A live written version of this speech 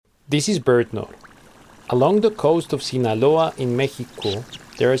This is BirdNote. Along the coast of Sinaloa in Mexico,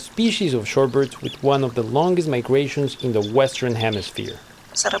 there are species of shorebirds with one of the longest migrations in the Western Hemisphere.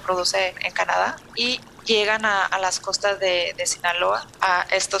 Se reproduce en Canadá y llegan a las costas de Sinaloa, a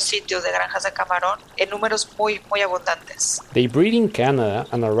estos sitios de granjas de camarón, en números muy abundantes. They breed in Canada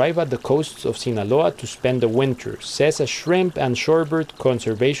and arrive at the coasts of Sinaloa to spend the winter, says a shrimp and shorebird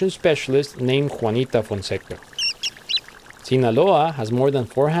conservation specialist named Juanita Fonseca. Sinaloa has more than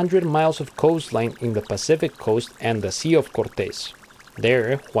 400 miles of coastline in the Pacific coast and the Sea of Cortez.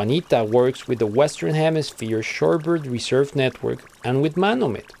 There, Juanita works with the Western Hemisphere Shorebird Reserve Network and with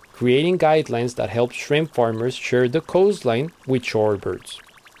Manomet, creating guidelines that help shrimp farmers share the coastline with shorebirds.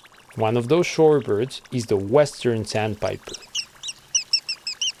 One of those shorebirds is the Western Sandpiper.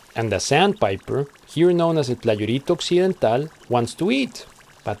 And the Sandpiper, here known as el playerito occidental, wants to eat,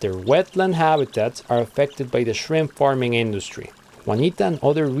 but their wetland habitats are affected by the shrimp farming industry. Juanita and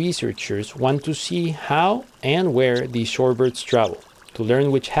other researchers want to see how and where these shorebirds travel, to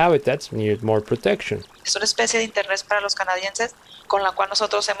learn which habitats need more protection. Es una especie de interés para los canadienses con la cual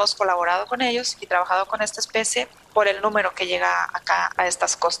nosotros hemos colaborado con ellos y trabajado con esta especie por el número que llega acá a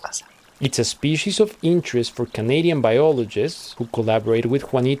estas costas. It's a species of interest for Canadian biologists who collaborate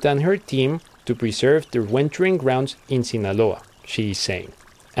with Juanita and her team to preserve their wintering grounds in Sinaloa, she is saying.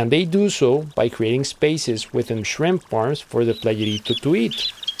 And they do so by creating spaces within shrimp farms for the playerito to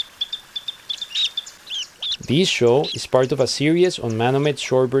eat. This show is part of a series on Manomet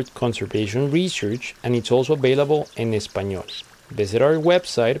shorebird conservation research, and it's also available in Español. Visit our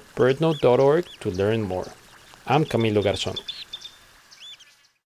website, birdnote.org, to learn more. I'm Camilo Garzón.